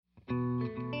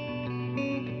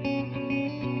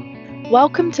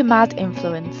Welcome to Mad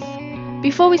Influence.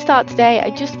 Before we start today, I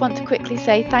just want to quickly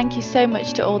say thank you so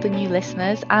much to all the new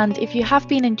listeners. And if you have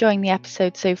been enjoying the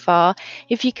episode so far,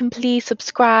 if you can please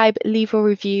subscribe, leave a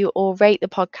review, or rate the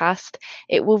podcast,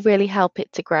 it will really help it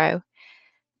to grow.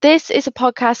 This is a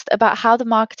podcast about how the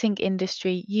marketing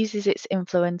industry uses its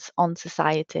influence on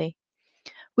society.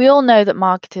 We all know that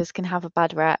marketers can have a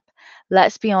bad rep.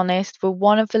 Let's be honest, we're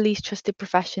one of the least trusted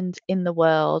professions in the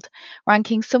world,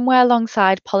 ranking somewhere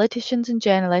alongside politicians and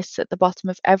journalists at the bottom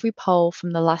of every poll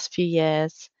from the last few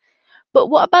years. But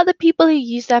what about the people who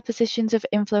use their positions of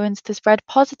influence to spread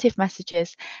positive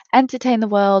messages, entertain the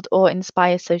world, or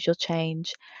inspire social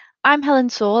change? I'm Helen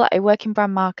Saul, I work in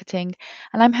brand marketing,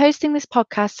 and I'm hosting this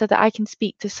podcast so that I can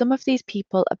speak to some of these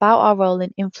people about our role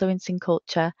in influencing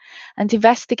culture and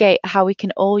investigate how we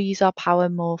can all use our power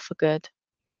more for good.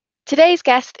 Today's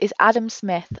guest is Adam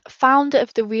Smith, founder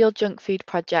of the Real Junk Food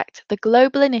Project, the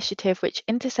global initiative which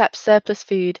intercepts surplus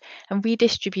food and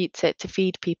redistributes it to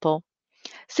feed people.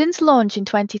 Since launch in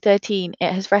 2013,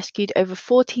 it has rescued over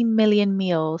 14 million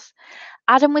meals.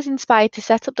 Adam was inspired to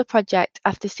set up the project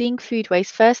after seeing food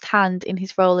waste firsthand in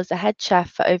his role as a head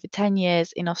chef for over 10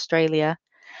 years in Australia.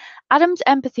 Adam's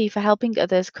empathy for helping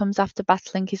others comes after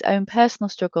battling his own personal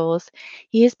struggles.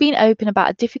 He has been open about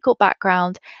a difficult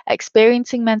background,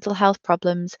 experiencing mental health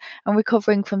problems, and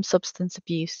recovering from substance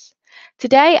abuse.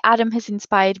 Today, Adam has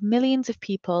inspired millions of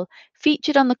people,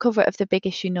 featured on the cover of The Big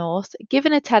Issue North,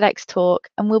 given a TEDx talk,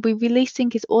 and will be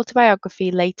releasing his autobiography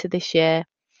later this year.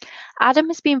 Adam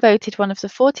has been voted one of the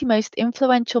 40 most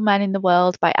influential men in the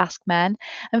world by Ask Men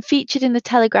and featured in the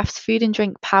Telegraph's Food and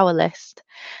Drink Power list.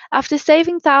 After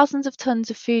saving thousands of tons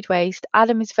of food waste,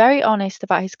 Adam is very honest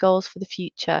about his goals for the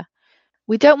future.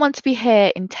 We don't want to be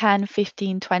here in 10,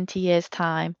 15, 20 years'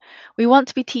 time. We want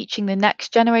to be teaching the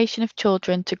next generation of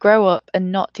children to grow up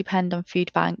and not depend on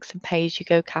food banks and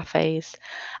pay-as-you-go cafes.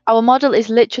 Our model is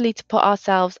literally to put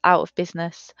ourselves out of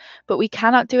business, but we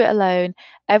cannot do it alone.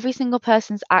 Every single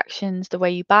person's actions, the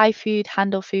way you buy food,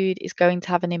 handle food, is going to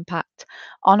have an impact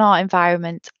on our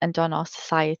environment and on our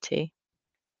society.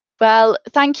 Well,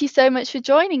 thank you so much for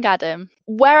joining, Adam.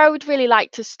 Where I would really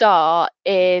like to start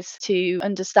is to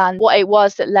understand what it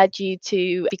was that led you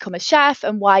to become a chef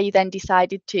and why you then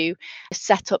decided to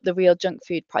set up the Real Junk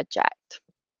Food Project.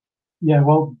 Yeah,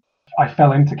 well, I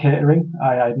fell into catering.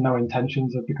 I had no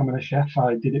intentions of becoming a chef.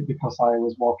 I did it because I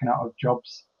was walking out of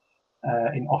jobs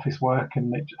in office work,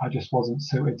 and I just wasn't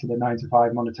suited to the 9 to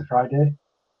 5 Monday to Friday.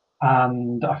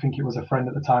 And I think it was a friend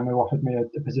at the time who offered me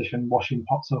a position washing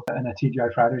pots up in a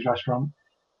TGI Fridays restaurant.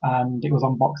 And it was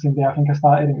on Boxing Day, I think I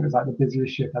started, and it was like the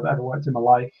busiest shift I've ever worked in my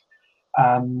life.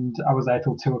 And I was there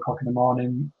till 2 o'clock in the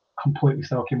morning, completely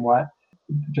soaking wet.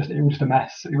 It was just a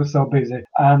mess. It was so busy.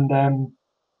 And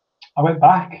I went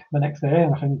back the next day,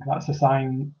 and I think that's a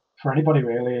sign for anybody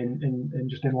really in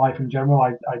just in life in general.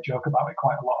 I joke about it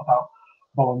quite a lot about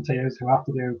volunteers who have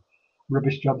to do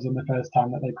rubbish jobs on the first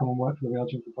time that they come and work for the Real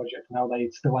Junk Food Project, and how they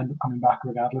still end up coming back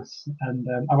regardless. And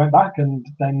I went back, and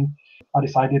then I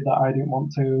decided that I didn't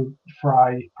want to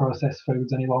fry processed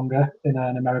foods any longer in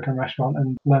an American restaurant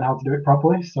and learn how to do it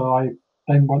properly. So I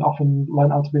then went off and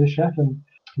learned how to be a chef, and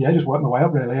yeah, just worked my way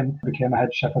up really, and became a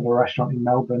head chef of a restaurant in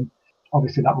Melbourne.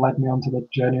 Obviously, that led me onto the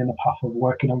journey and the path of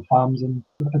working on farms and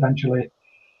eventually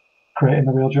creating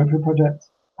the Real Junk Food Project.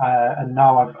 And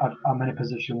now I'm in a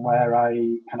position where I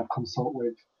kind of consult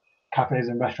with cafes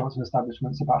and restaurants and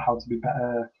establishments about how to be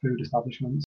better food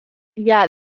establishments. Yeah,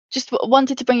 just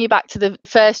wanted to bring you back to the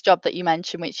first job that you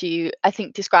mentioned, which you, I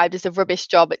think, described as a rubbish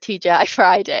job at TGI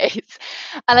Fridays.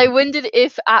 And I wondered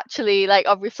if actually, like,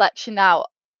 on reflection now,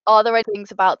 are there any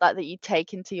things about that that you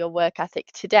take into your work ethic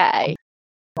today?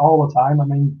 All the time. I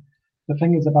mean, the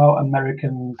thing is about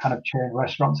American kind of chain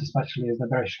restaurants, especially, is they're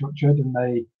very structured and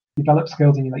they develop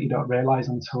skills in you that you don't realize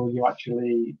until you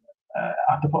actually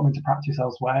have to put them into practice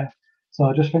elsewhere.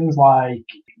 So just things like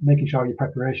making sure your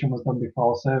preparation was done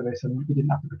before service and you didn't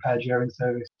have to prepare during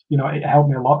service. You know, it helped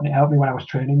me a lot, and it helped me when I was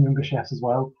training younger chefs as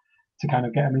well, to kind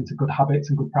of get them into good habits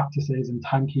and good practices and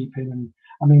timekeeping. And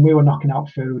I mean, we were knocking out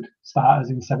food starters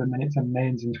in 7 minutes and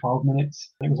mains in 12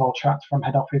 minutes. It was all tracked from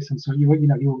head office, and so you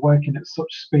were working at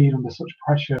such speed under such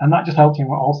pressure, and that just helped me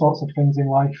with all sorts of things in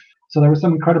life. So there were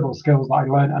some incredible skills that I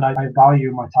learned, and I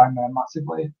value my time there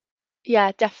massively.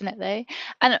 Yeah, definitely.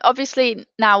 And obviously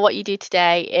now what you do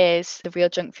today is the Real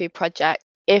Junk Food Project.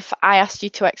 If I asked you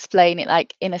to explain it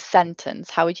like in a sentence,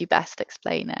 how would you best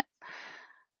explain it?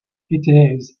 It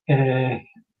is a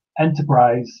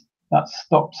enterprise that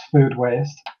stops food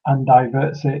waste and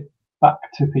diverts it back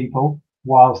to people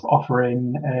whilst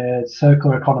offering a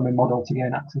circular economy model to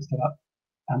gain access to that.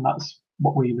 And that's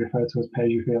what we refer to as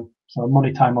pay-as-you-feel. So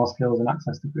money, time, or skills, and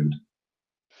access to food.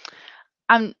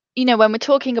 And when we're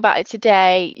talking about it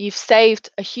today, you've saved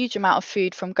a huge amount of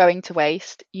food from going to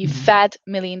waste. You've fed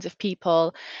millions of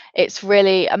people. It's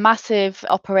really a massive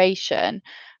operation.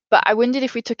 But I wondered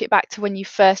if we took it back to when you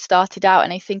first started out,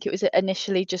 and I think it was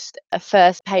initially just a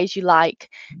first pay-as-you-like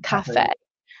cafe.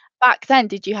 Back then,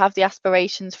 did you have the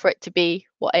aspirations for it to be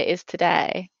what it is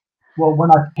today? Well,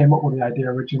 when I came up with the idea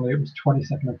originally, it was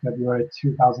 22nd of February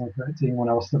 2013 when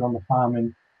I was stood on the farm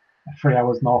in 3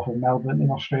 hours north of Melbourne in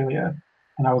Australia.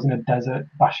 And I was in a desert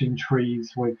bashing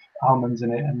trees with almonds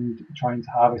in it and trying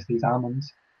to harvest these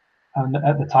almonds. And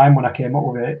at the time when I came up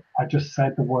with it, I just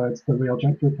said the words, the Real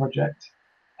Junk Food Project.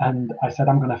 And I said,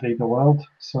 I'm going to feed the world.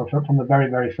 So from the very,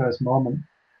 very first moment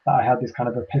that I had this kind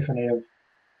of epiphany of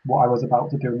what I was about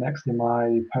to do next in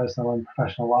my personal and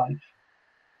professional life,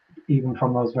 even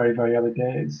from those very, very early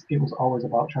days, it was always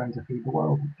about trying to feed the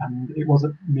world. And it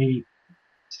wasn't me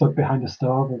stood behind a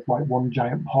stove with like one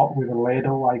giant pot with a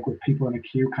ladle, like with people in a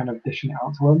queue kind of dishing it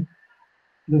out to them.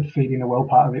 The feeding the world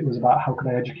part of it was about how could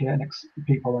I educate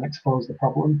people and expose the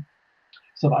problem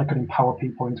so that I could empower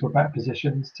people into better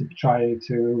positions to try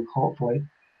to hopefully,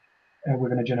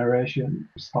 within a generation,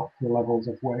 stop the levels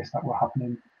of waste that were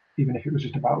happening, even if it was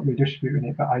just about redistributing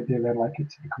it. But ideally, I'd like it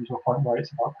to become to a point where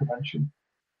it's about prevention.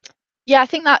 Yeah, I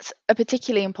think that's a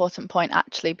particularly important point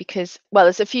actually, because, well,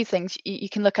 there's a few things. You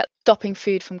can look at stopping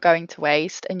food from going to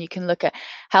waste, and you can look at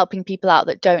helping people out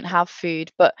that don't have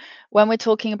food. But when we're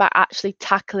talking about actually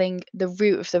tackling the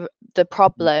root of the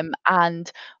problem and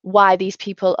why these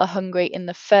people are hungry in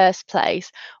the first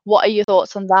place, what are your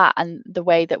thoughts on that and the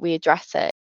way that we address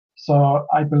it? So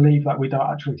I believe that we don't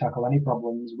actually tackle any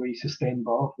problems. We sustain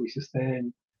both. We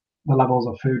sustain the levels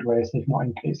of food waste, if not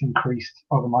it's increased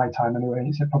over my time anyway, and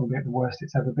it's probably at the worst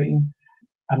it's ever been.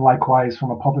 And likewise from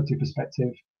a poverty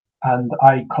perspective. And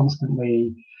I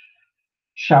constantly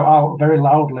shout out very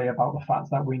loudly about the fact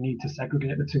that we need to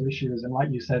segregate the two issues. And like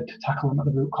you said, to tackle them at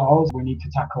the root cause, we need to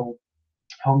tackle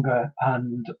hunger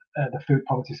and the food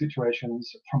poverty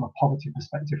situations from a poverty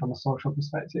perspective, from a social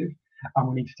perspective. And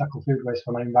we need to tackle food waste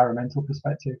from an environmental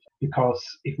perspective, because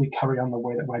if we carry on the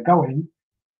way that we're going,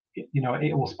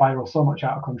 it will spiral so much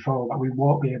out of control that we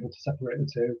won't be able to separate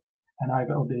the two, and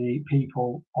either the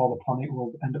people or the planet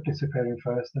will end up disappearing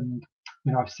first. And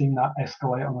I've seen that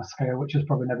escalate on a scale which has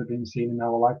probably never been seen in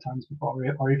our lifetimes before,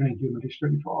 or even in human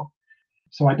history before.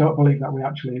 So I don't believe that we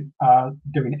actually are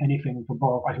doing anything for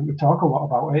both. I think we talk a lot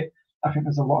about it. I think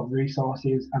there's a lot of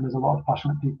resources and there's a lot of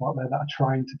passionate people out there that are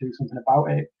trying to do something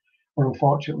about it. But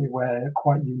unfortunately, we're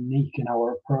quite unique in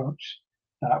our approach,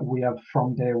 that we have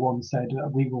from day one said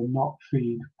that we will not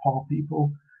feed poor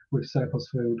people with surplus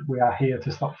food. We are here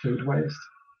to stop food waste.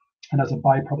 And as a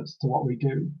byproduct to what we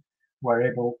do, we're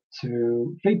able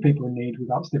to feed people in need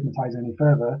without stigmatizing any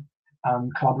further.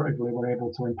 And collaboratively, we're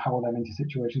able to empower them into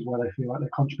situations where they feel like they're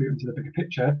contributing to the bigger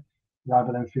picture,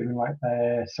 rather than feeling like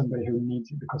they're somebody who needs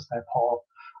it because they're poor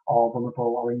or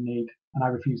vulnerable or in need. And I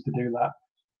refuse to do that.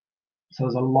 So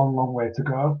there's a long, long way to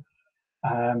go.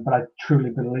 But I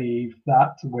truly believe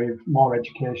that with more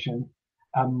education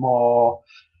and more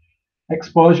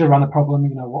exposure around the problem,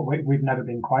 we've never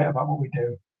been quiet about what we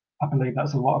do. I believe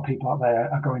that's a lot of people out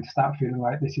there are going to start feeling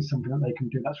like this is something that they can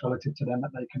do that's relative to them, that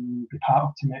they can be part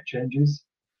of to make changes.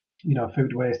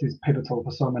 Food waste is pivotal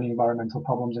for so many environmental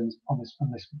problems on this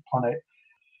planet.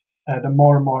 The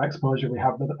more and more exposure we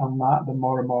have on that, the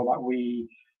more and more that we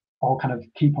all kind of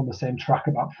keep on the same track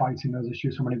about fighting those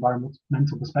issues from an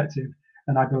environmental perspective.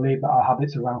 And I believe that our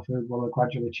habits around food will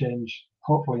gradually change,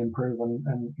 hopefully improve,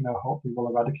 and hopefully will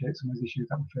eradicate some of these issues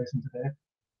that we're facing today.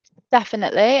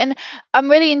 Definitely. And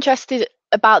I'm really interested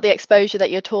about the exposure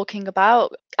that you're talking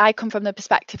about. I come from the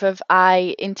perspective of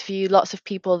I interview lots of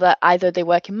people that either they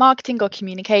work in marketing or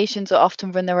communications or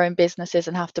often run their own businesses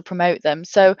and have to promote them.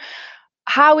 So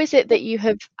how is it that you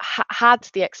have had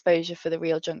the exposure for the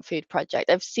Real Junk Food Project?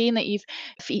 I've seen that you've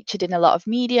featured in a lot of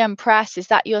media and press. Is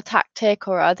that your tactic,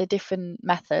 or are there different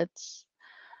methods?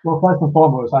 Well, first and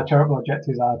foremost, our charitable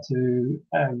objectives are to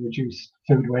reduce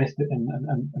food waste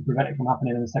and prevent it from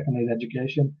happening, and secondly,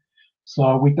 education.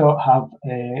 So we don't have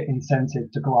an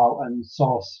incentive to go out and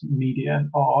source media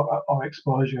or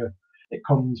exposure. It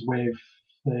comes with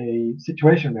the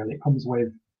situation, really. It comes with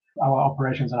our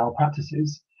operations and our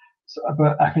practices.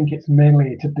 But I think it's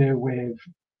mainly to do with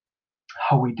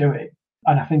how we do it.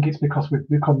 And I think it's because we've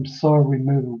become so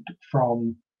removed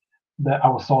from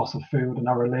our source of food and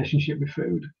our relationship with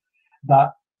food,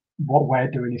 that what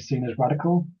we're doing is seen as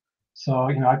radical. So,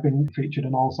 I've been featured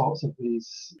in all sorts of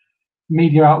these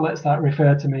media outlets that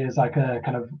refer to me as like a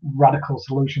kind of radical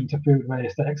solution to food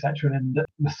waste, etc. And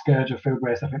the scourge of food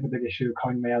waste, I think the big issue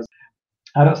coined me as.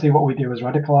 I don't see what we do as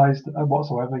radicalised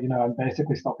whatsoever. I'm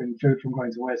basically stopping food from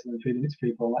going to waste and then feeding it to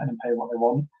people and letting them pay what they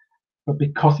want. But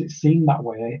because it's seen that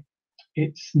way,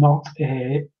 it's not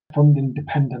a funding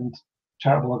dependent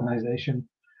charitable organisation.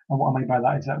 And what I mean by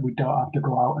that is that we don't have to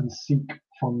go out and seek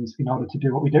funds in order to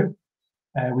do what we do.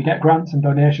 We get grants and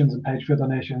donations and paid for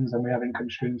donations, and we have income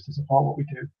streams to support what we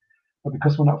do. But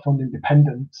because we're not funding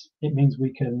dependent, it means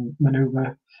we can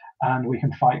manoeuvre and we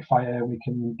can fight fire, we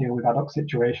can deal with ad hoc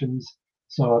situations.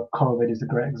 So COVID is a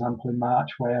great example in March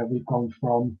where we've gone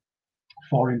from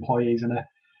 4 employees and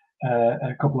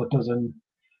a couple of dozen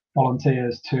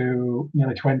volunteers to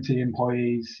nearly 20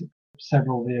 employees,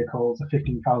 several vehicles, a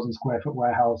 15,000 square foot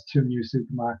warehouse, 2 new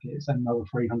supermarkets, and over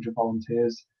 300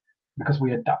 volunteers. Because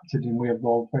we adapted and we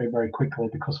evolved very, very quickly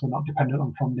because we're not dependent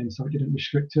on funding, so it didn't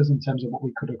restrict us in terms of what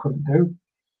we could or couldn't do.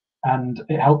 And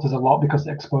it helped us a lot because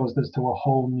it exposed us to a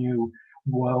whole new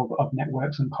world of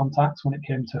networks and contacts when it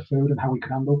came to food and how we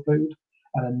could handle food.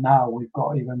 And then now we've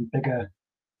got even bigger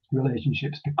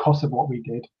relationships because of what we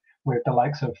did with the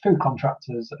likes of food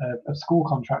contractors, of school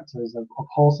contractors, of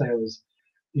wholesalers.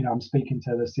 I'm speaking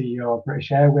to the CEO of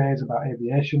British Airways about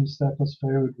aviation surplus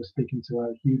food. We're speaking to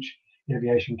a huge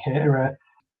aviation caterer.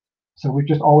 So we've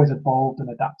just always evolved and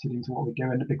adapted into what we do.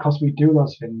 And because we do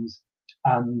those things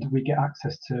and we get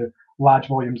access to large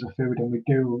volumes of food and we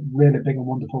do really big and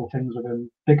wonderful things within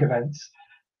big events,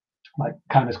 like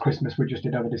Kindness Christmas we just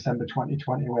did over December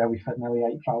 2020, where we fed nearly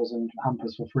 8,000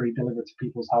 hampers for free delivered to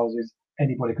people's houses.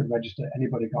 Anybody could register,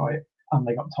 anybody got it, and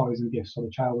they got toys and gifts for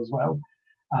the child as well.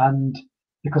 And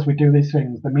because we do these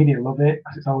things, the media love it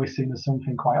because it's always seen as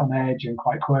something quite on edge and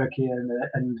quite quirky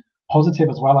and positive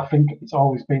as well. I think it's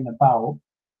always been about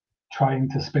trying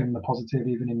to spin the positive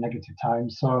even in negative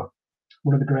times. So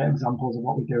one of the great examples of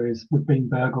what we do is we've been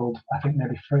burgled, I think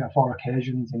maybe 3 or 4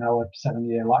 occasions in our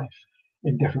 7-year life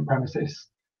in different premises.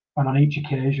 And on each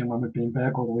occasion when we've been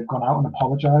burgled, we've gone out and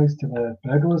apologised to the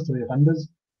burglars, to the offenders.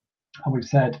 And we've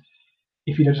said,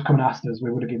 if you'd just come and asked us,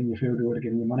 we would have given you food, we would have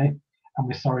given you money. And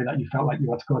we're sorry that you felt like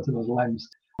you had to go to those lengths,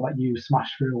 that you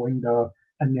smashed through a window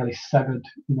and nearly severed,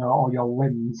 all your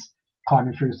limbs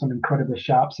climbing through some incredibly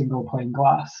sharp single pane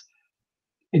glass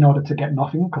in order to get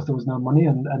nothing because there was no money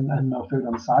and no food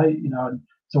on site, And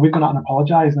so we've gone out and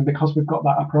apologised, and because we've got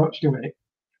that approach to it,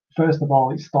 first of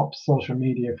all, it stops social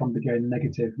media from becoming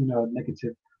negative.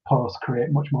 Negative posts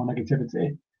create much more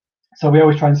negativity. So we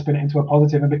always try and spin it into a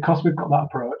positive, and because we've got that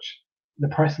approach, the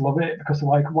press love it because they're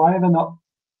like, why are they not,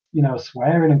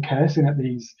 swearing and cursing at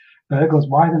these burglars?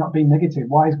 Why are they not being negative?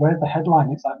 Where's the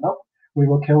headline? It's like, nope, we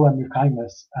will kill them with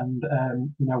kindness, and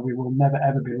we will never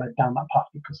ever be led down that path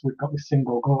because we've got this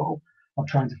single goal of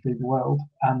trying to feed the world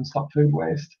and stop food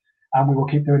waste, and we will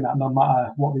keep doing that no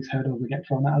matter what these hurdles we get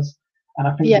thrown at us. And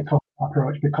I think because of that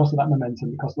approach, because of that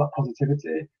momentum, because of that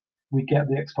positivity, we get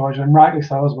the exposure, and rightly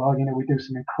so as well. We do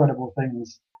some incredible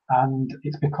things, and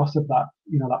it's because of that,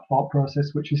 that thought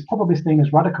process, which is probably seen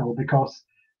as radical because,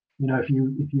 if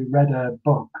you read a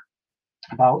book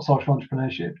about social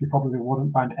entrepreneurship, you probably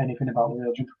wouldn't find anything about the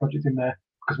Real Junta Project in there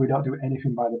because we don't do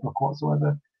anything by the book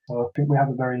whatsoever. So I think we have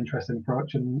a very interesting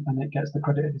approach, and it gets the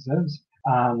credit it deserves.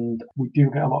 And we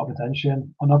do get a lot of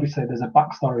attention. And obviously there's a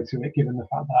backstory to it, given the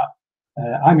fact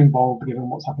that I'm involved, given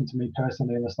what's happened to me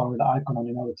personally and the story that I've gone on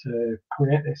in order to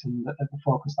create this and the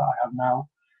focus that I have now.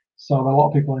 So a lot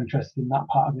of people are interested in that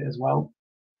part of it as well.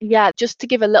 Yeah, just to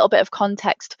give a little bit of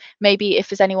context, maybe if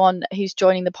there's anyone who's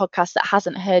joining the podcast that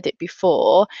hasn't heard it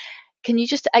before, can you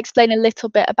just explain a little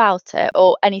bit about it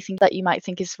or anything that you might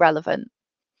think is relevant?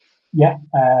 Yeah,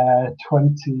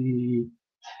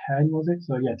 2010 was it?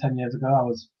 So yeah, 10 years ago, I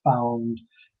was found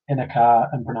in a car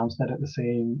and pronounced dead at the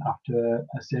scene after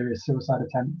a serious suicide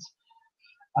attempt.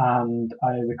 And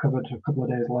I recovered a couple of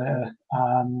days later,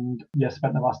 and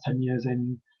spent the last 10 years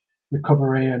in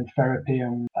recovery and therapy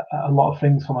and a lot of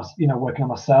things for working on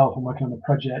myself and working on the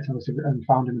project and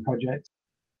founding the project.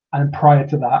 And prior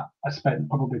to that, I spent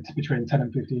probably between 10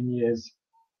 and 15 years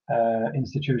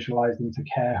institutionalized into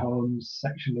care homes,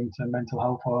 sectioned into mental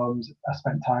health homes. I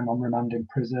spent time on remand in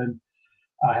prison.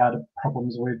 I had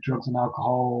problems with drugs and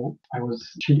alcohol. I was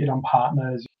cheated on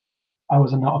partners. I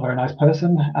was not a very nice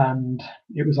person, and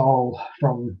it was all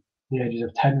from the ages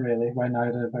of 10 really, when I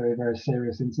had a very, very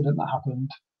serious incident that happened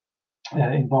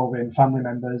involving family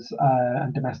members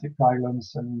and domestic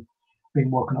violence and being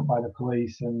woken up by the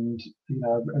police, and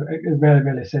a really,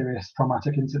 really serious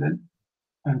traumatic incident.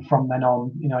 And from then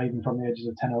on, even from the ages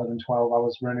of 10, 11, 12, I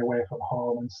was running away from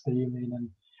home and stealing and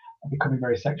becoming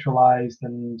very sexualized.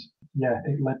 And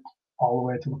it led all the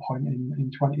way to the point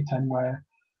in 2010 where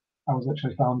I was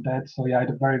actually found dead. So yeah, I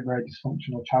had a very, very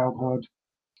dysfunctional childhood.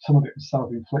 Some of it was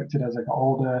self-inflicted as I got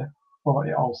older, but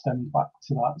it all stemmed back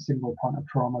to that single point of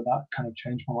trauma that kind of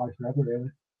changed my life forever, really.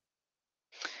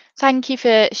 Thank you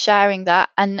for sharing that.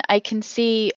 And I can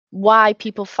see why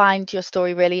people find your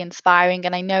story really inspiring.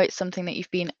 And I know it's something that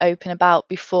you've been open about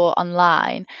before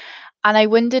online. And I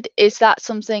wondered, is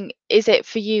it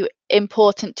for you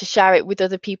important to share it with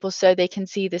other people so they can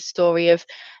see the story of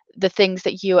the things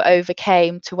that you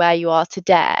overcame to where you are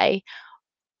today?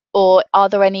 Or are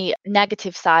there any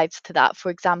negative sides to that? For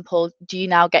example, do you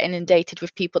now get inundated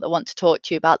with people that want to talk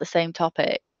to you about the same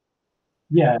topic?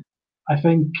 Yeah, I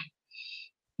think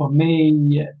for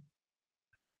me,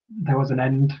 there was an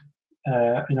end.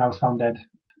 I was found dead,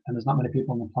 and there's not many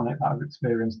people on the planet that have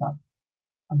experienced that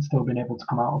and still been able to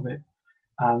come out of it.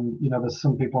 And there's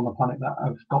some people on the planet that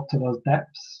have got to those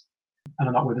depths and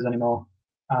are not with us anymore.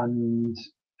 And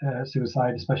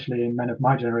suicide, especially in men of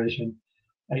my generation,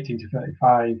 18 to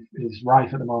 35, is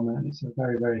rife at the moment, and it's a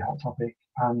very, very hot topic.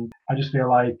 And I just feel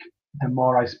like the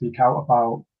more I speak out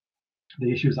about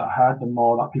the issues that I had, the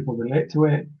more that people relate to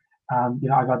it. And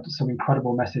I've had some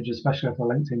incredible messages, especially after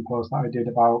the LinkedIn post that I did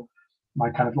about my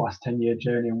kind of last 10-year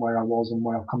journey and where I was and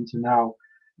where I've come to now.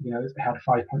 It had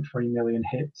 5.3 million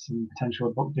hits and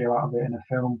potential book deal out of it and a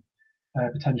film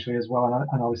potentially as well,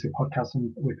 and obviously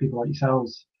podcasting with people like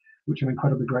yourselves, which I'm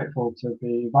incredibly grateful to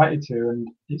be invited to. And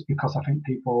it's because I think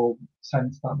people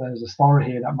sense that there's a story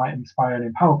here that might inspire and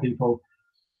empower people.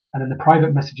 And then the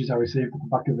private messages I received at the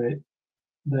back of it,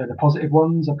 the positive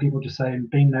ones are people just saying,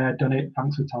 been there, done it,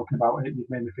 thanks for talking about it, you've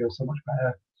made me feel so much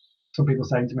better. Some people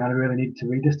saying to me, I really need to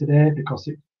read this today because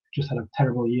it just had a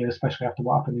terrible year, especially after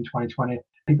what happened in 2020.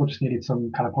 People just needed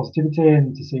some kind of positivity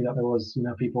and to see that there was,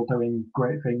 people doing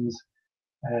great things,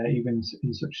 even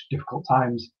in such difficult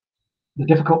times. The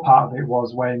difficult part of it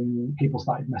was when people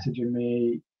started messaging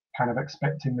me, kind of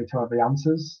expecting me to have the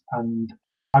answers, and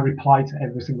I replied to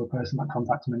every single person that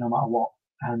contacted me, no matter what.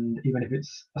 And even if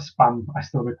it's a spam, I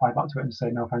still reply back to it and say,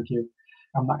 no, thank you.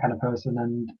 I'm that kind of person,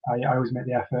 and I always make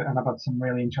the effort. And I've had some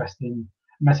really interesting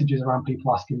messages around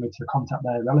people asking me to contact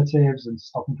their relatives and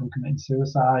stop them from committing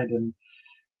suicide. And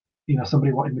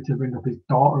somebody wanted me to ring up his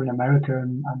daughter in America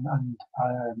and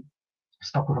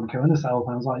stop her from killing herself.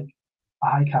 And I was like,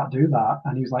 I can't do that.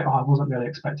 And he was like, oh, I wasn't really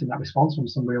expecting that response from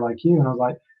somebody like you. And I was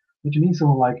like, what do you mean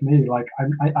someone like me? Like,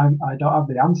 I don't have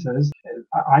the answers.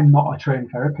 I'm not a trained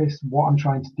therapist. What I'm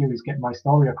trying to do is get my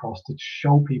story across to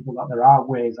show people that there are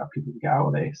ways that people can get out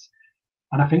of this.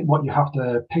 And I think what you have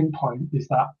to pinpoint is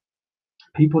that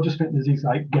people just think there's these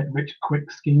like get rich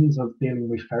quick schemes of dealing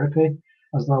with therapy,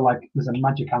 as though like there's a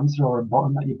magic answer or a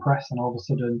button that you press and all of a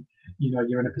sudden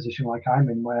you're in a position like I'm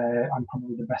in where I'm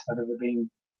probably the best I've ever been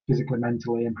physically,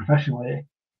 mentally, and professionally.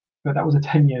 But that was a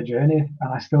 10-year journey,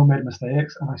 and I still made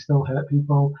mistakes, and I still hurt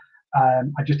people.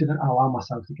 I just didn't allow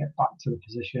myself to get back to the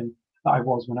position that I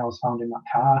was when I was found in that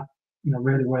car.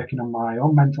 Really working on my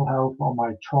own mental health, on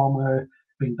my trauma,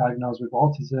 being diagnosed with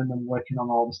autism, and working on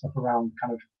all the stuff around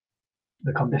kind of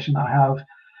the condition that I have,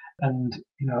 and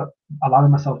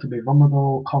allowing myself to be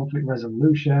vulnerable, conflict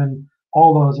resolution,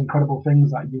 all those incredible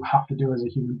things that you have to do as a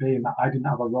human being that I didn't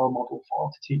have a role model for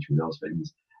to teach me those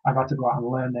things. I've had to go out and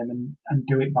learn them and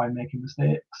do it by making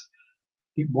mistakes.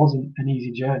 It wasn't an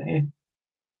easy journey.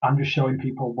 I'm just showing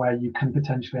people where you can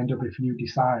potentially end up if you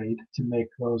decide to make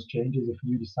those changes, if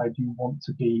you decide you want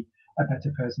to be a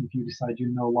better person, if you decide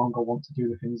you no longer want to do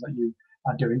the things that you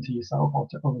are doing to yourself or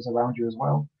to others around you as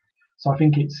well. So I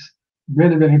think it's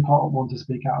really, really important, one, to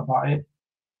speak out about it.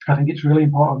 I think it's really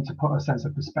important to put a sense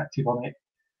of perspective on it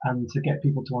and to get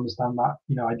people to understand that,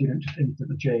 I didn't just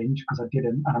instantly change, because I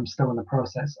didn't, and I'm still in the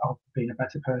process of being a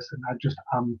better person. I just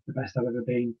am the best I've ever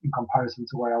been in comparison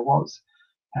to where I was.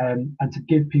 And to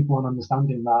give people an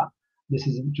understanding that this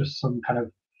isn't just some kind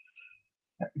of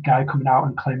guy coming out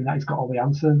and claiming that he's got all the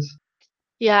answers.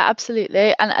 Yeah,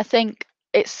 absolutely. And I think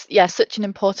it's such an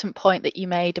important point that you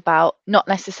made about not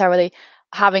necessarily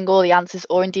having all the answers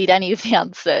or indeed any of the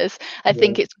answers. I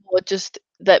think Yeah. it's more just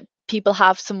that people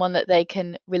have someone that they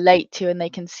can relate to and they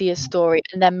can see a story,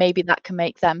 and then maybe that can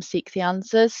make them seek the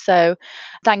answers. So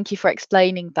thank you for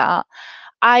explaining that.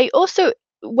 I also,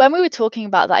 when we were talking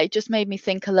about that, it just made me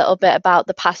think a little bit about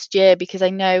the past year, because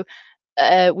I know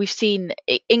we've seen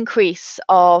increase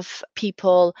of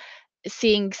people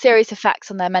seeing serious effects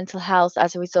on their mental health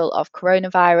as a result of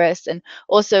coronavirus. And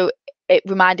also it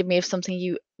reminded me of something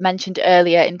you mentioned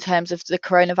earlier in terms of the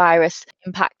coronavirus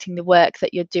impacting the work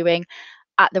that you're doing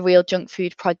at the Real Junk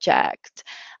Food Project.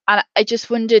 And I just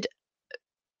wondered,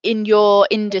 in your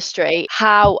industry,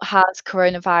 how has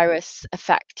coronavirus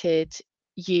affected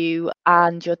you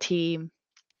and your team?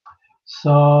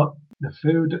 So the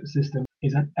food system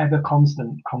is an ever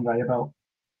constant conveyor belt,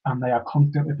 and they are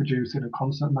constantly producing and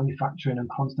constantly manufacturing and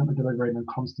constantly delivering and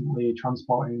constantly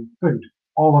transporting food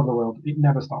all over the world. It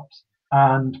never stops.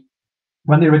 And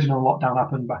when the original lockdown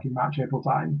happened back in March, April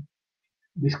time,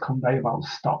 this conveyor belt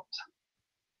stopped,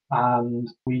 and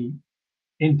we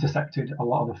intersected a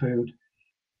lot of the food,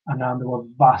 and now there were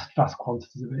vast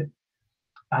quantities of it.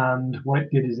 And what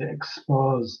it did is it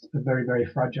exposed a very, very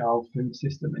fragile food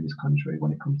system in this country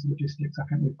when it comes to logistics. I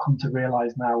think we've come to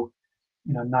realise now,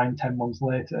 9, 10 months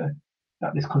later,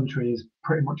 that this country is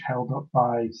pretty much held up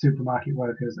by supermarket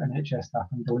workers, NHS staff,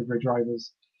 and delivery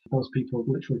drivers. Those people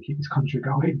literally keep this country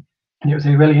going. And it was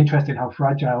really interesting how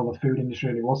fragile the food industry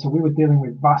really was. So we were dealing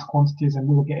with vast quantities, and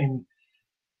we were getting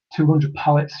 200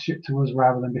 pallets shipped to us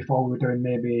rather than before we were doing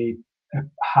maybe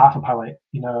half a pallet,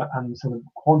 and so the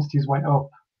quantities went up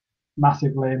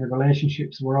massively, and the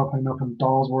relationships were opening up and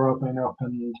doors were opening up,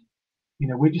 and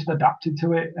we just adapted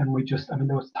to it. And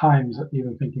there was times,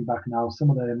 even thinking back now, some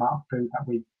of the amount of food that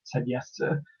we said yes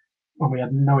to when we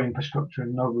had no infrastructure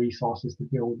and no resources to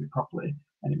deal with it properly,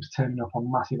 and it was turning up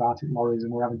on massive Arctic lorries,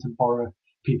 and we're having to borrow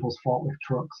people's forklift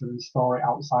trucks and store it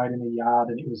outside in a yard,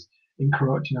 and it was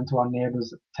encroaching onto our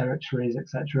neighbours' territories,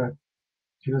 etc.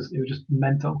 It was just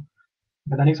mental.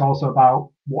 But then it's also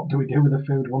about what do we do with the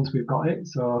food once we've got it.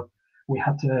 So we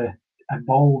had to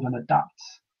evolve and adapt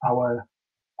our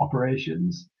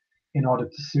operations in order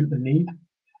to suit the need.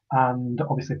 And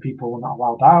obviously people were not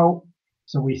allowed out.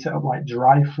 So we set up like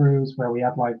drive-throughs where we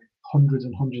had like hundreds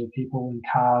and hundreds of people in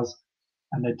cars,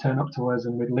 and they'd turn up to us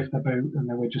and we'd lift the boot, and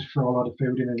then we'd just throw a lot of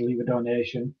food in and leave a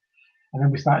donation. And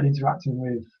then we started interacting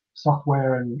with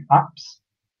software and apps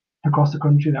across the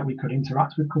country that we could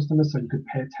interact with customers. So you could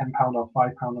pay £10 or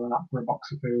 £5 on an app for a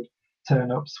box of food,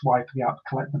 turn up, swipe the app,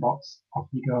 collect the box, off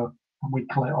you go, and we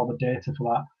collect all the data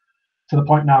for that. To the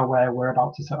point now where we're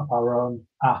about to set up our own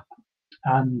app,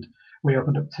 and we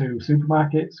opened up 2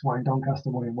 supermarkets, one in Doncaster,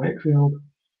 one in Wakefield,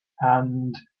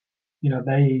 and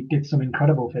they did some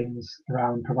incredible things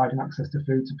around providing access to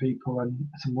food to people and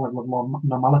some level of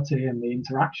normality and the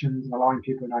interactions, and allowing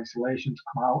people in isolation to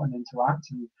come out and interact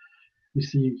and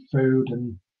receive food,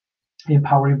 and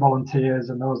empowering volunteers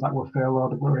and those that were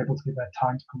furloughed were able to give their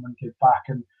time to come and give back.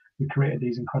 And we created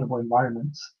these incredible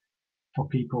environments for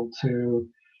people to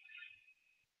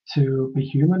be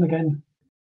human again.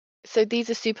 So these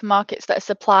are supermarkets that are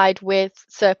supplied with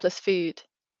surplus food?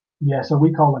 Yeah, so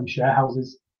we call them share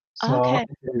houses. So Okay,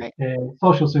 it's a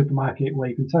social supermarket where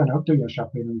you can turn up, do your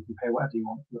shopping, and you can pay whatever you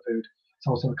want for the food. It's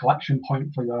also a collection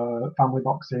point for your family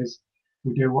boxes.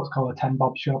 We do what's called a 10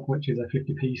 bob shop, which is a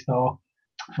 50p store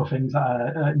for things that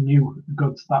are new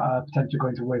goods that are potentially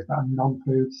going to waste that are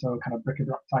non-food, so kind of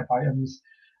bric-a-brac type items.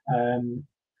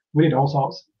 We did all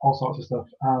sorts of stuff,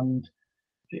 and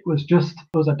it was just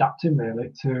us adapting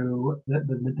really to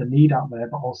the need out there,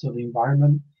 but also the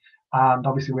environment. And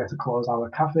obviously we had to close our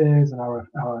cafes and our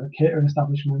catering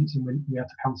establishments, and we had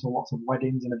to cancel lots of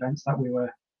weddings and events that we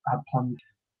had planned.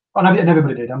 And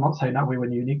everybody did. I'm not saying that we were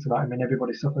unique to that. I mean,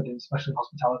 everybody suffered, especially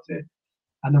hospitality.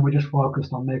 And then we just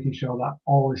focused on making sure that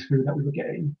all this food that we were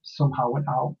getting somehow went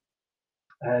out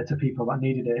to people that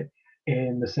needed it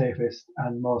in the safest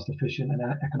and most efficient and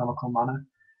economical manner.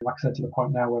 Like I said, to the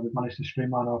point now where we've managed to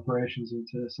streamline our operations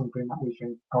into something that we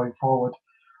think going forward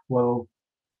will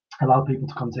allow people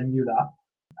to continue that.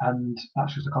 And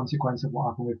that's just a consequence of what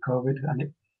happened with COVID. And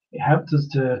it helped us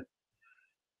to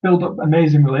build up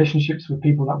amazing relationships with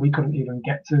people that we couldn't even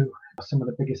get to. Some of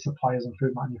the biggest suppliers and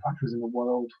food manufacturers in the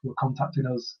world were contacting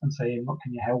us and saying, "Look,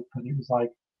 can you help?" And it was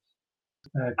like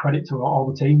credit to all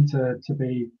the team to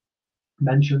be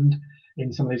mentioned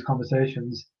in some of these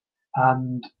conversations.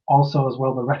 And also as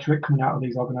well, the rhetoric coming out of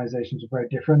these organizations was very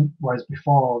different. Whereas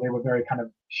before they were very kind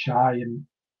of shy and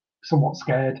somewhat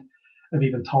scared of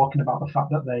even talking about the fact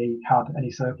that they had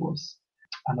any surplus.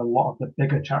 And a lot of the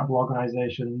bigger charitable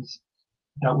organizations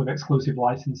dealt with exclusive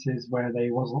licenses where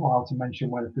they wasn't allowed to mention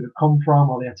where the food had come from,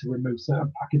 or they had to remove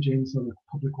certain packaging so the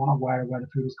public weren't aware of where the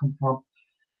food was come from.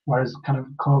 Whereas kind of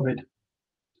COVID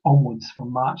onwards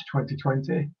from March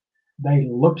 2020, they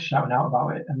loved shouting out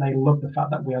about it, and they loved the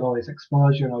fact that we had all this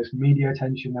exposure and all this media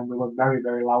attention, and we were very,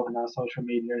 very loud in our social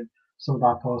media, and some of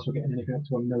our posts were getting anything up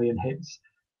to 1 million hits.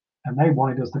 And they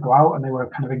wanted us to go out, and they were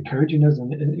kind of encouraging us,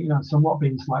 and somewhat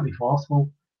being slightly forceful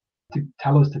to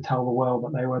tell us to tell the world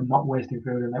that they were not wasting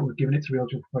food and they were giving it to Real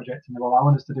Jumper Project, and they were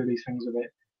allowing us to do these things with it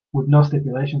with no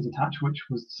stipulations attached, which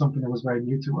was something that was very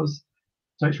new to us.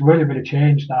 So it's really, really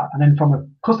changed that. And then from a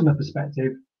customer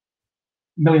perspective,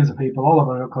 millions of people all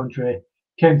over the country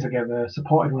came together,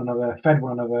 supported one another, fed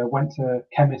one another, went to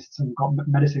chemists and got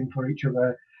medicine for each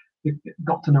other,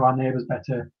 got to know our neighbours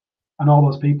better, and all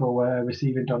those people were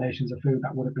receiving donations of food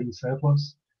that would have been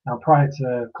surplus. Now, prior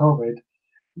to COVID,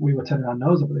 we were turning our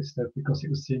nose up at this stuff because it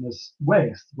was seen as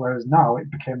waste, whereas now it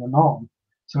became the norm.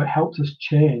 So it helped us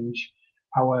change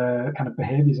our kind of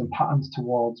behaviours and patterns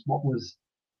towards what was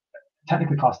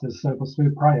technically classed as surplus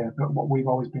food prior, but what we've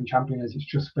always been championing is it's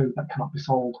just food that cannot be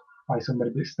sold by somebody,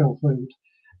 but it's still food.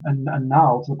 And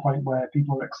now to the point where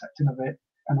people are accepting of it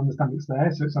and understand it's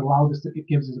there. So it's allowed us to, it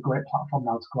gives us a great platform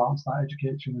now to go out and start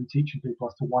education and teaching people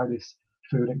as to why this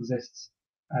food exists.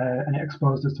 And it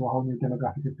exposed us to a whole new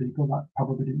demographic of people that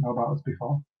probably didn't know about us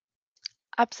before.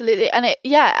 Absolutely. And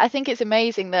I think it's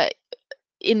amazing that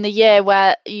in the year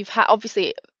where you've had,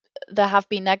 obviously there have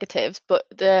been negatives, but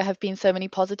there have been so many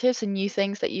positives and new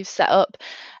things that you've set up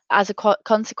as a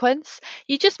consequence.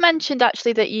 You just mentioned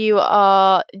actually that you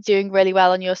are doing really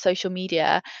well on your social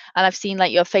media, and I've seen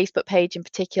like your Facebook page in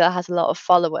particular has a lot of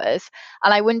followers,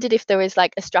 and I wondered if there is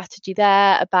like a strategy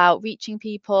there about reaching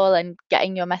people and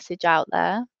getting your message out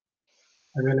there.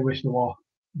 I really wish there were,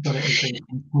 but it has been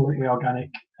completely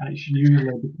organic, and it's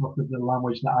usually because of the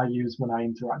language that I use when I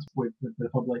interact with the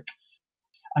public.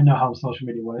 I know how social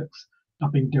media works.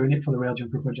 I've been doing it for the Real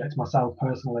Jumper Project myself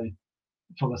personally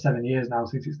for the 7 years now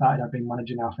since it started. I've been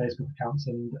managing our Facebook accounts,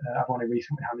 and I've only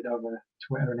recently handed over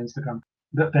Twitter and Instagram.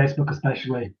 But Facebook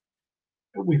especially,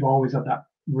 we've always had that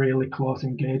really close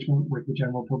engagement with the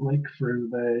general public through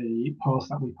the posts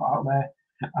that we put out there,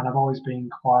 and I've always been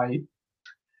quite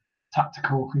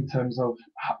tactical in terms of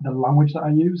the language that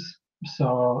I use.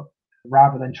 So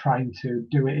rather than trying to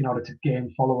do it in order to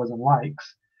gain followers and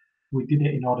likes, we did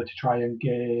it in order to try and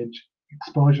gauge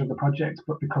exposure of the project,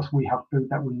 but because we have food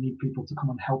that we need people to come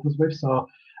and help us with. So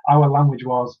our language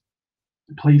was,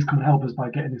 please come and help us by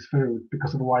getting this food,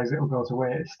 because otherwise it'll go to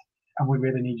waste. And we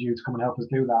really need you to come and help us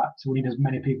do that. So we need as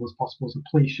many people as possible. So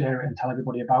please share it and tell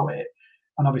everybody about it.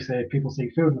 And obviously, if people see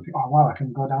food and they think, oh wow, I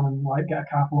can go down and like get a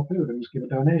car full of food and just give a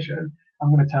donation.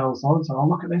 I'm going to tell so and so, oh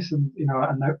look at this, and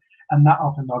and that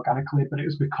happened organically. But it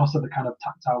was because of the kind of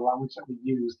tactile language that we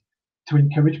used to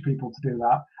encourage people to do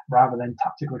that, rather than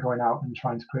tactically going out and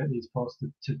trying to create these posts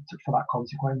for that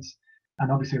consequence.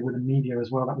 And obviously with the media as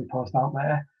well that we post out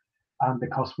there, and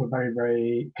because we're very,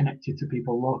 very connected to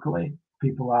people locally,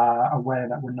 people are aware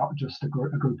that we're not just a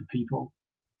group of people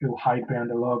who hide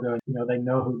behind a logo. They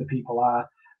know who the people are,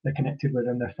 they're connected with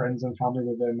them, they're friends and family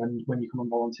with them, and when you come and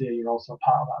volunteer, you're also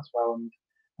part of that as well.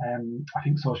 And I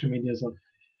think social media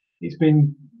it's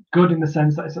been good in the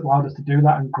sense that it's allowed us to do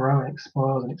that and grow and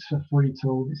expose, and it's a free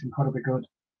tool. It's incredibly good.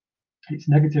 It's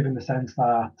negative in the sense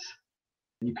that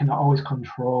you cannot always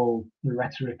control the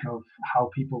rhetoric of how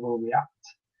people will react,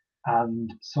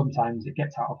 and sometimes it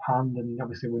gets out of hand. And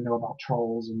obviously we know about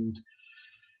trolls and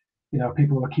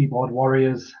people who are keyboard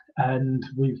warriors, and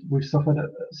we've suffered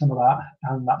some of that,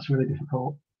 and that's really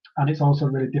difficult. And it's also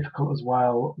really difficult as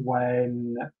well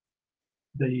when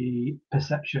the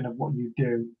perception of what you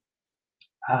do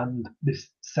and this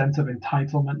sense of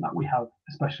entitlement that we have,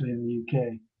 especially in the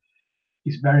UK,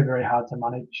 is very, very hard to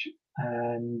manage.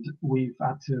 And we've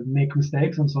had to make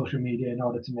mistakes on social media in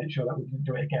order to make sure that we didn't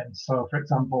do it again. So, for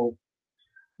example,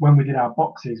 when we did our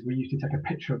boxes, we used to take a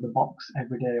picture of the box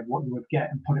every day of what you would get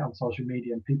and put it on social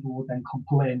media, and people would then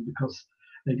complain because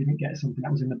they didn't get something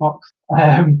that was in the box.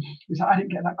 It's like, I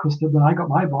didn't get that custard when I got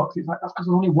my box. It's like, that's because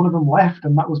there's only one of them left,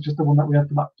 and that was just the one that we had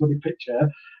for that bloody picture.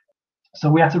 So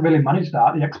we had to really manage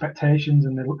that, the expectations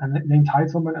and the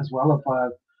entitlement as well. Of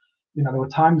there were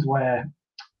times where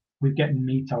we'd get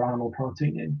meat or animal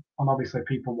protein in, and obviously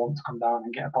people want to come down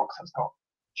and get a box that's got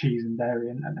cheese and dairy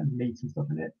and meat and stuff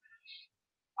in it.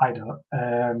 I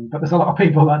don't, but there's a lot of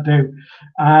people that do,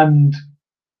 and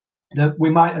we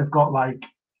might have got like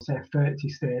say 30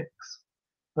 steaks,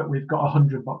 but we've got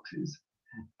 100 boxes,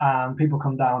 and people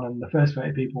come down, and the first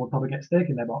 30 people will probably get steak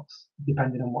in their box,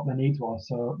 depending on what their needs were.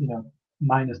 So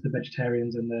minus the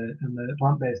vegetarians and the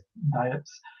plant-based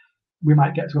diets, we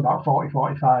might get to about 40,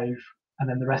 45, and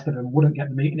then the rest of them wouldn't get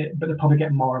the meat in it, but they'd probably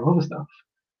get more of other stuff.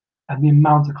 And the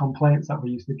amount of complaints that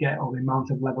we used to get, or the amount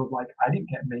of level of like, I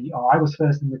didn't get meat, or I was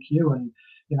first in the queue, and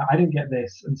I didn't get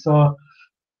this. And so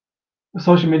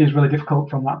social media is really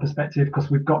difficult from that perspective, because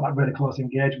we've got that really close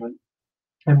engagement,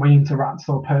 and we interact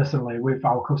so personally with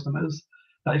our customers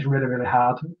that it's really, really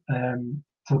hard,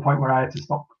 to the point where I had to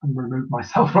stop and remove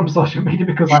myself from social media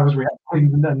because I was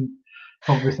reacting and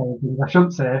probably saying things I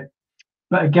shouldn't say.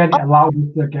 But again, it allowed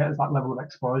us to get us that level of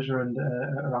exposure and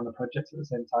around the project at the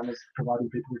same time as providing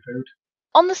people with food.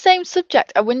 On the same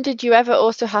subject, I wondered, did you ever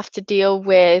also have to deal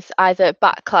with either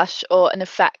backlash or an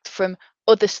effect from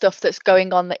other stuff that's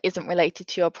going on that isn't related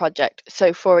to your project.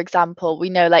 So for example, we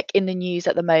know like in the news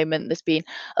at the moment there's been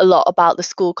a lot about the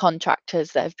school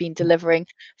contractors that have been delivering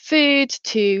food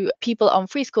to people on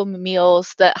free school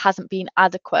meals that hasn't been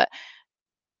adequate.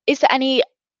 Is there any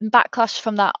backlash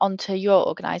from that onto your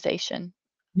organisation?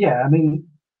 Yeah, I mean,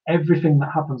 everything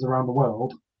that happens around the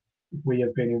world, we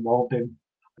have been involved in.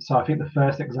 So I think the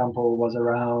first example was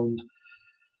around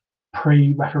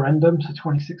pre-referendum, so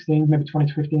 2016, maybe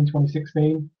 2015,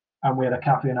 2016, and we had a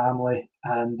cafe in Armley,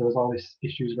 and there was all these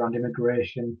issues around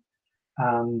immigration,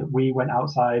 and we went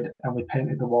outside and we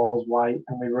painted the walls white,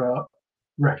 and we wrote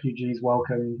 "Refugees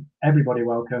welcome, everybody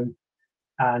welcome,"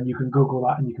 and you can Google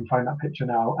that and you can find that picture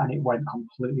now, and it went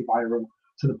completely viral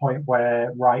to the point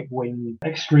where right-wing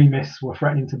extremists were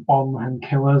threatening to bomb and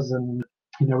kill us, and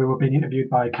we were being interviewed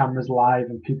by cameras live,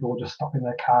 and people were just stopping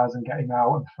their cars and getting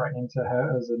out and threatening to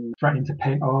hurt us and threatening to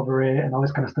paint over it and all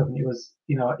this kind of stuff. And it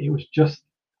was just,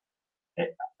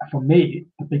 for me,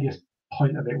 the biggest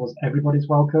point of it was everybody's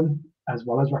welcome, as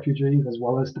well as refugees, as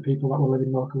well as the people that were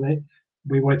living locally.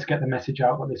 We wanted to get the message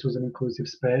out that this was an inclusive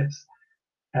space.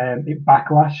 It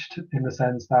backlashed in the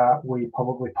sense that we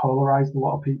probably polarized a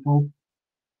lot of people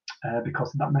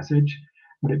because of that message,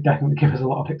 but it definitely gave us a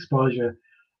lot of exposure.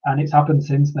 And it's happened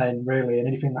since then, really. And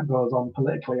anything that goes on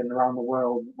politically and around the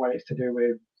world, where it's to do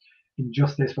with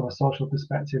injustice from a social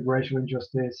perspective, racial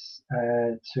injustice,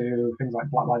 to things like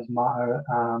Black Lives Matter,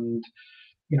 and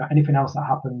anything else that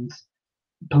happens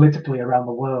politically around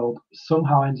the world,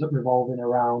 somehow ends up revolving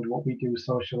around what we do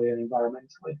socially and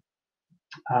environmentally.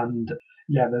 And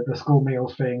yeah, the school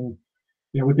meals thing,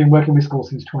 we've been working with schools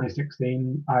since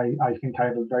 2016. I think I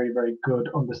have a very, very good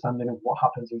understanding of what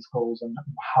happens in schools and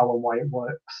how and why it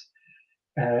works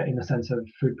in the sense of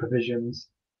food provisions.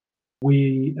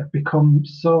 We have become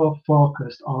so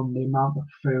focused on the amount of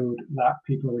food that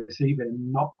people are receiving,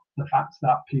 not the fact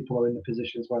that people are in the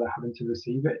positions where they're having to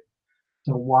receive it.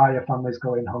 So why are families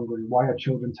going hungry? Why are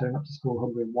children turning up to school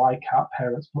hungry? Why can't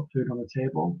parents put food on the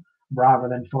table? Rather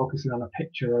than focusing on a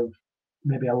picture of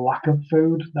maybe a lack of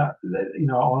food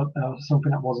or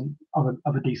something that wasn't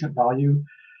of a decent value.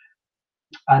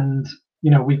 And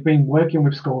we've been working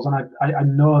with schools, and I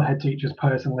know head teachers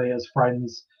personally as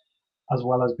friends, as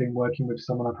well as been working with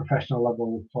some on a professional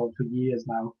level for years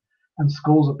now. And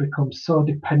schools have become so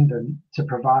dependent to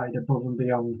provide above and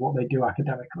beyond what they do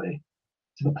academically,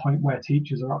 to the point where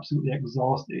teachers are absolutely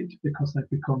exhausted because they've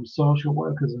become social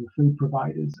workers and food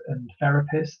providers and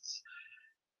therapists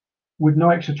with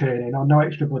no extra training or no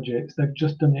extra budgets. They've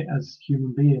just done it as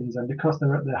human beings, and because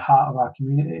they're at the heart of our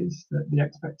communities, the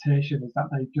expectation is that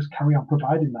they just carry on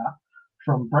providing that,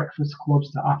 from breakfast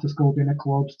clubs to after school dinner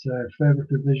clubs to further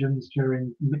provisions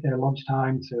during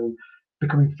lunchtime to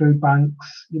becoming food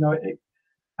banks.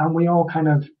 And we all kind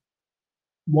of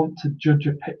want to judge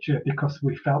a picture because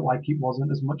we felt like it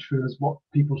wasn't as much food as what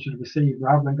people should receive,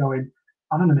 rather than going,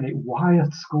 hang on a minute, why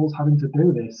are schools having to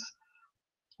do this?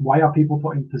 Why are people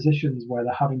put in positions where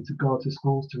they're having to go to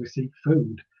schools to receive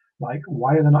food? Like,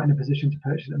 why are they not in a position to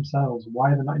purchase it themselves?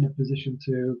 Why are they not in a position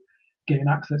to gain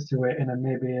access to it in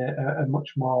maybe a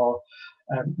much more,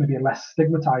 maybe a less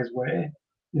stigmatized way?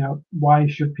 Why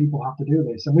should people have to do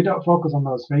this? And we don't focus on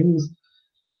those things.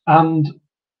 And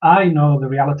I know the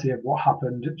reality of what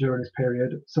happened during this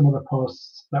period. Some of the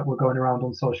posts that were going around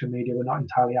on social media were not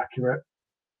entirely accurate.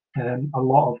 A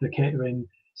lot of the catering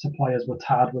suppliers were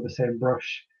tarred with the same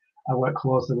brush. I work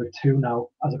closely with two now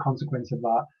as a consequence of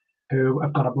that, who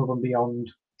have gone above and beyond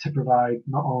to provide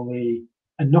not only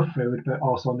enough food, but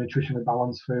also nutritionally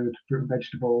balanced food, fruit and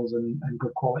vegetables, and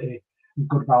good quality and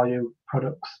good value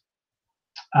products.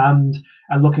 And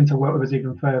looking to work with us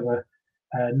even further,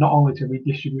 not only to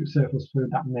redistribute surplus food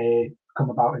that may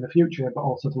come about in the future, but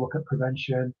also to look at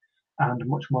prevention and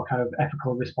much more kind of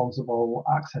ethical, responsible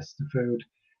access to food,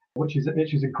 which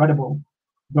is incredible.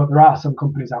 But there are some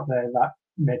companies out there that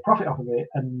made profit off of it,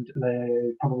 and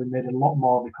they probably made a lot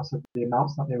more because of the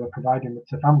amounts that they were providing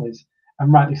to families.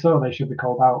 And rightly so, they should be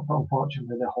called out. But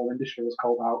unfortunately, the whole industry was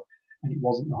called out, and it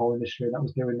wasn't the whole industry that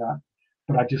was doing that.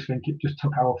 But I just think it just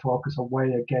took our focus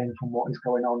away again from what is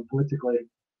going on politically,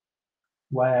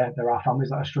 where there are families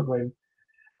that are struggling,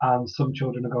 and some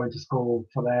children are going to school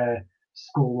for their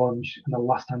school lunch, and the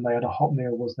last time they had a hot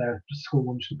meal was their school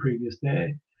lunch the previous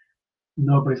day.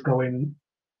 Nobody's going,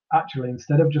 actually,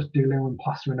 instead of just dealing with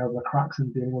plastering over the cracks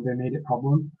and dealing with the immediate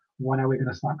problem, when are we going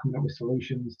to start coming up with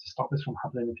solutions to stop this from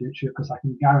happening in the future? Because I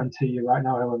can guarantee you right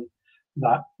now, Ellen,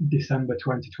 that December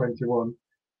 2021,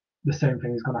 the same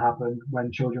thing is going to happen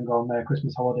when children go on their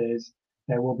Christmas holidays.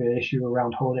 There will be an issue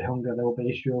around holiday hunger. There will be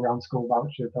an issue around school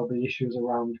vouchers. There'll be issues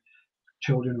around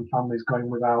children and families going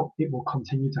without. It will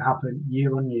continue to happen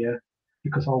year on year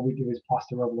because all we do is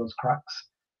plaster over those cracks.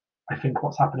 I think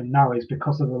what's happening now is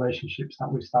because of the relationships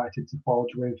that we've started to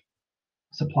forge with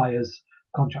suppliers,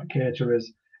 contract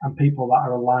caterers, and people that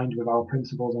are aligned with our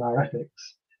principles and our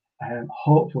ethics,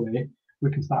 hopefully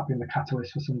we can start being the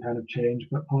catalyst for some kind of change.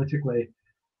 But politically,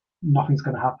 nothing's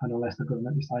going to happen unless the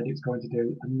government decide it's going to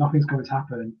do, and nothing's going to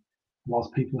happen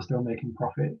whilst people are still making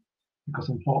profit. Because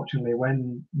unfortunately,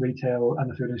 when retail and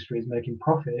the food industry is making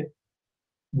profit,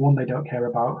 one, they don't care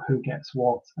about who gets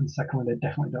what, and secondly, they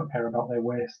definitely don't care about their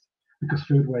waste, because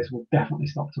food waste will definitely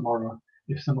stop tomorrow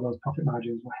if some of those profit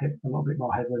margins were hit a little bit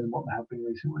more heavily than what they have been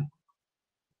recently.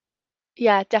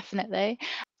 Yeah, definitely.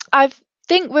 I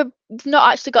think we've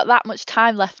not actually got that much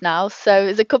time left now, so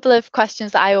there's a couple of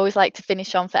questions that I always like to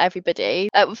finish on for everybody.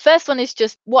 First one is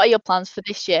just, what are your plans for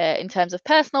this year in terms of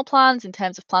personal plans, in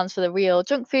terms of plans for the Real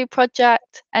Junk Food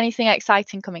Project? Anything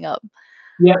exciting coming up?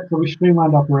 Yeah, so we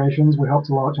streamlined operations. We hope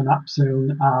to launch an app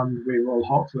soon, and we will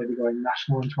hopefully be going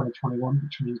national in 2021,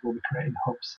 which means we'll be creating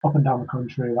hubs up and down the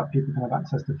country that people can have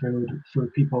access to food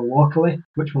through people locally,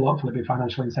 which will hopefully be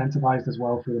financially incentivized as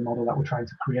well through the model that we're trying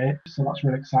to create. So that's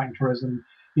really exciting for us. And,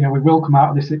 you know, we will come out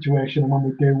of this situation, and when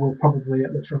we do, we'll probably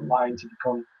at the front line to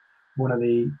become one of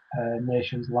the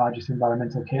nation's largest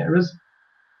environmental caterers,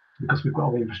 because we've got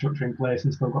all the infrastructure in place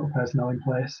and still got the personnel in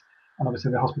place. And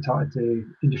obviously the hospitality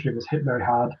industry was hit very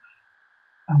hard,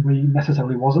 and we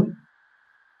necessarily wasn't.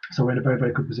 So we're in a very,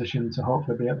 very good position to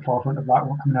hopefully be at the forefront of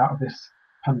that coming out of this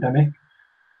pandemic.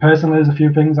 Personally, there's a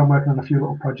few things. I'm working on a few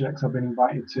little projects. I've been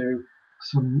invited to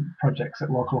some projects at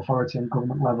local authority and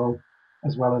government level,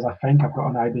 as well as I think I've got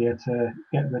an idea to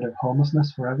get rid of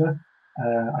homelessness forever.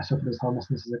 I suffered as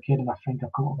homelessness as a kid, and I think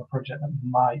I've come up with a project that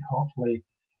might hopefully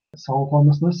solve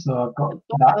homelessness. So I've got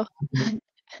that.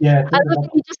 Yeah, I love that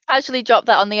you just casually dropped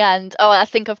that on the end. Oh, I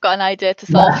think I've got an idea to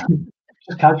solve.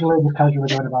 Just casually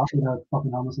going about,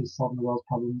 stopping homelessness, solving the world's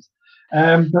problems.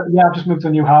 But yeah, I've just moved to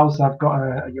a new house. I've got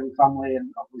a young family, and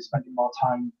I'll be spending more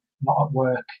time not at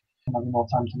work and having more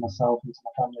time to myself and to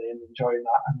my family and enjoying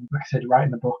that. And like I said,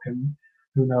 writing a book, and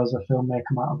who knows, a film may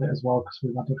come out of it as well, because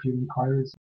we've had a few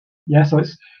inquiries. Yeah, so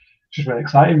it's just really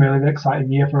exciting, really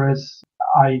exciting year for us.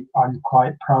 I'm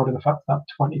quite proud of the fact that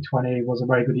 2020 was a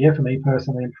very good year for me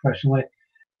personally and professionally.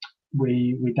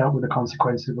 We dealt with the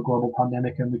consequences of a global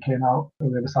pandemic, and we came out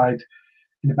on the other side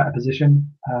in a better position.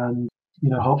 And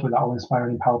hopefully that will inspire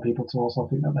and empower people to also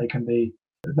think that they can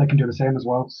do the same as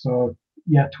well. So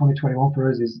yeah, 2021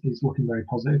 for us is looking very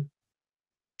positive.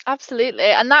 Absolutely.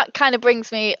 And that kind of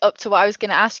brings me up to what I was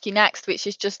going to ask you next, which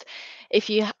is just if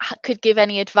you could give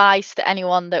any advice to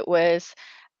anyone that was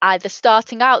either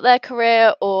starting out their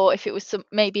career, or if it was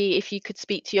maybe if you could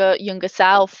speak to your younger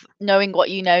self, knowing what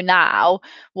you know now,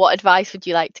 what advice would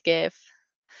you like to give?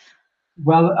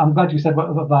 Well, I'm glad you said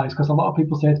what advice, because a lot of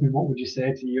people say to me, what would you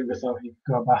say to your younger self if you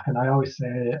could go back? And I always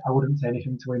say I wouldn't say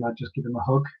anything to him. I'd just give him a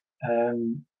hug.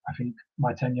 I think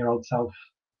my 10-year-old self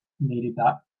needed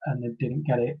that, and they didn't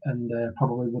get it, and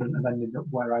probably wouldn't have ended up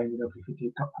where I ended up if he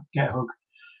did get a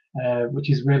hug,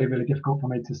 which is really, really difficult for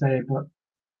me to say. But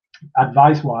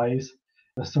advice-wise,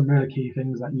 there's some really key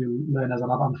things that you learn as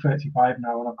I'm 35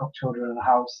 now, and I've got children and a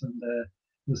house, and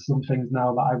there's some things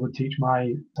now that I would teach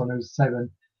my son who's 7,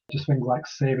 just things like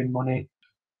saving money.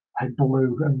 I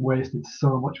blew and wasted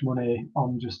so much money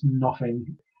on just nothing,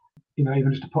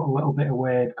 even just to put a little bit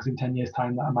away, because in 10 years'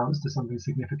 time that amounts to something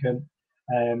significant.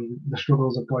 The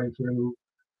struggles of going through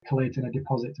collating a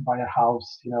deposit to buy a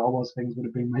house, all those things would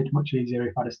have been made much easier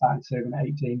if I'd have started saving at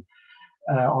 18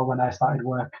 or when I started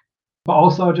work. But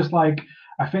also, just like,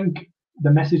 I think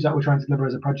the message that we're trying to deliver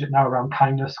as a project now around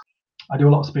kindness, I do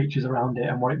a lot of speeches around it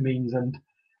and what it means. And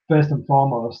first and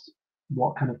foremost,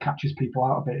 what kind of catches people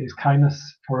out of it is kindness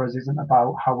for us isn't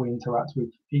about how we interact with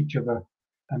each other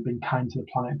and being kind to the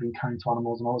planet, being kind to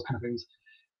animals and all those kind of things.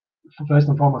 First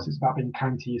and foremost, it's about being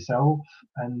kind to yourself,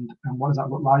 and what does that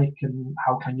look like, and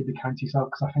how can you be kind to yourself?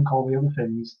 Because I think all the other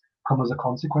things come as a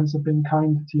consequence of being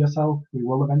kind to yourself. We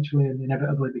will eventually and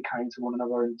inevitably be kind to one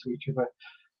another and to each other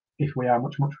if we are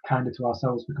much, much kinder to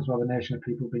ourselves, because we're a nation of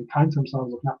people being kind to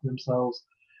themselves, looking after themselves,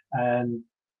 and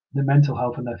their mental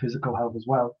health and their physical health as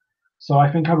well. So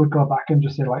I think I would go back and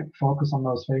just say, like, focus on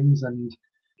those things, and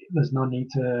there's no need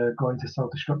to go into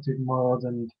self-destructive mode.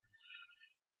 And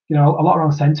a lot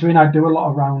around censoring. I do a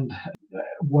lot around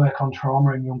work on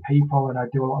trauma in young people, and I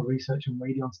do a lot of research and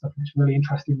reading on stuff. It's really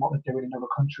interesting what they're doing in other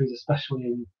countries, especially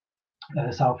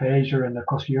in South Asia and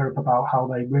across Europe, about how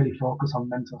they really focus on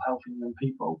mental health in young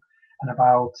people and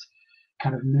about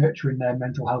kind of nurturing their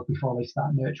mental health before they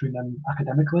start nurturing them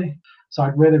academically. So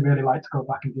I'd really, really like to go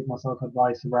back and give myself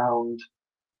advice around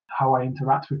how I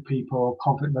interact with people,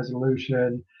 conflict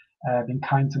resolution, being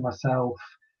kind to myself,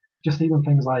 just even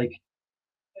things like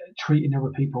treating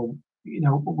other people,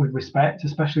 with respect,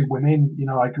 especially women.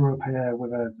 I grew up here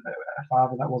with a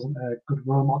father that wasn't a good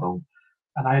role model,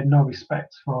 and I had no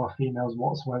respect for females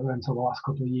whatsoever until the last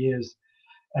couple of years,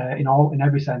 in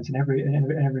every sense, in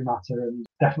every matter, and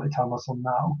definitely tell my son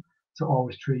now to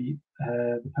always treat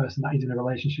the person that he's in a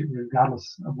relationship with,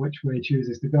 regardless of which way he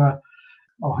chooses to go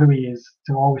or who he is,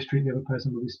 to always treat the other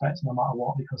person with respect no matter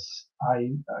what, because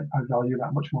I value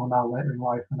that much more now later in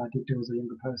life than I did do as a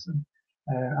younger person.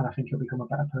 And I think he'll become a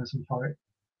better person for it.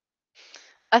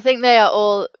 I think they are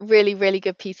all really, really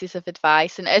good pieces of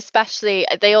advice, and especially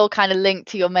they all kind of link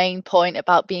to your main point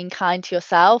about being kind to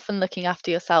yourself and looking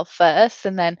after yourself first,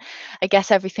 and then I guess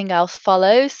everything else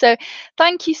follows. So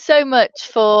thank you so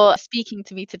much for speaking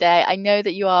to me today. I know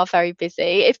that you are very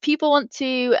busy. If people want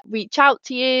to reach out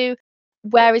to you,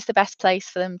 where is the best place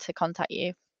for them to contact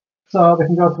you? So they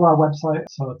can go to our website,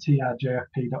 so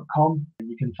trjfp.com.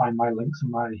 You can find my links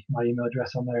and my email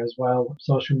address on there as well.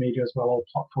 Social media as well, all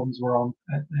platforms we're on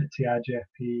at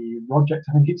TRJFP Project.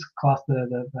 I think it's classed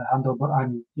the handle, but I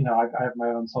have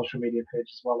my own social media page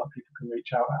as well that people can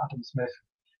reach out at Adam Smith,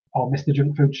 or Mr.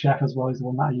 Junk Food Chef as well is the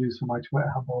one that I use for my Twitter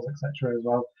handles, etc. as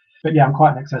well. But yeah, I'm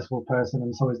quite an accessible person,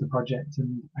 and so is the project.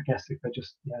 And I guess if they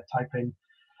just type in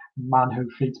man who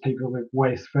feeds people with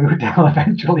waste food, they'll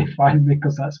eventually find me,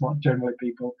 because that's what generally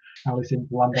people only seem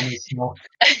to land on is small.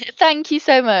 Thank you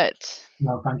so much.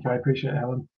 No, thank you. I appreciate it,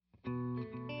 Helen.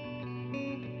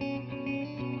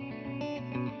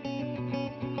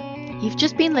 You've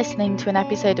just been listening to an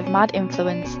episode of Mad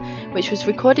Influence, which was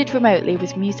recorded remotely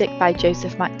with music by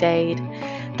Joseph McDade.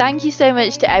 Thank you so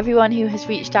much to everyone who has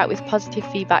reached out with positive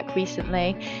feedback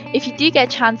recently. If you do get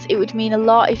a chance, it would mean a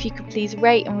lot if you could please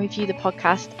rate and review the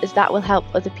podcast, as that will help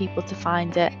other people to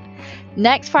find it.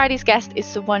 Next Friday's guest is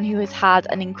someone who has had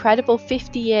an incredible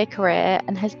 50-year career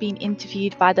and has been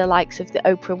interviewed by the likes of the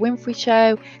Oprah Winfrey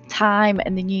Show, Time,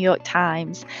 and the New York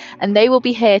Times, and they will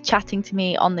be here chatting to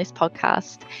me on this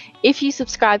podcast. If you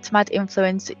subscribe to Mad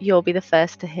Influence, you'll be the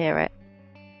first to hear it.